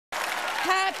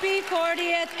Happy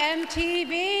 40th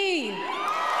MTV!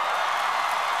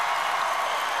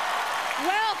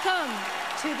 Welcome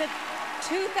to the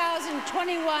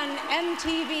 2021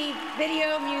 MTV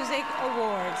Video Music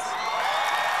Awards.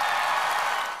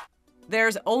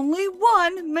 There's only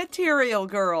one material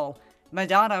girl.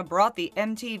 Madonna brought the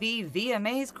MTV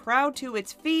VMAs crowd to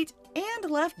its feet and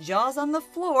left jaws on the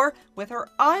floor with her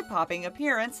eye-popping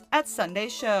appearance at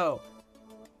Sunday's show.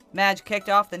 Madge kicked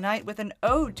off the night with an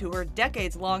ode to her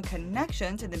decades-long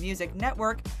connection to the music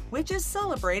network, which is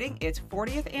celebrating its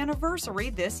 40th anniversary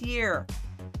this year.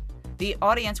 The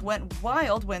audience went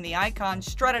wild when the icon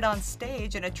strutted on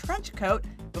stage in a trench coat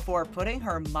before putting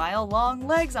her mile-long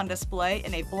legs on display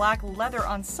in a black leather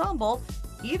ensemble.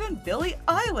 Even Billie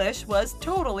Eilish was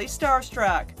totally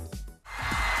starstruck.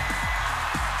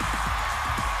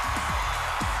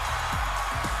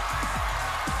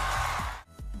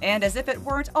 And as if it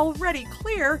weren't already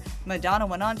clear, Madonna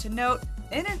went on to note,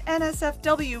 in an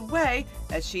NSFW way,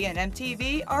 that she and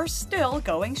MTV are still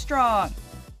going strong.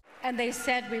 And they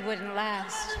said we wouldn't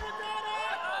last.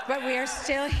 But we are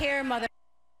still here, mother.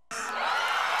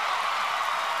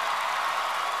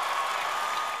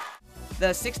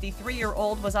 The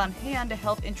 63-year-old was on hand to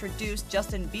help introduce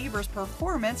Justin Bieber's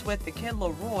performance with The Kid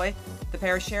Laroi. The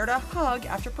pair shared a hug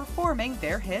after performing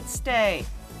their hit Stay.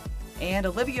 And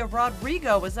Olivia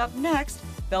Rodrigo was up next,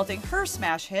 belting her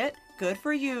smash hit, Good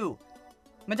For You.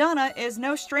 Madonna is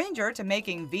no stranger to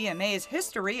making VMAs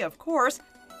history, of course.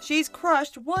 She's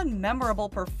crushed one memorable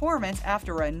performance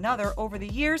after another over the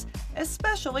years,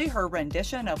 especially her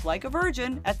rendition of Like a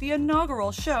Virgin at the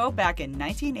inaugural show back in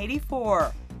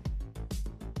 1984.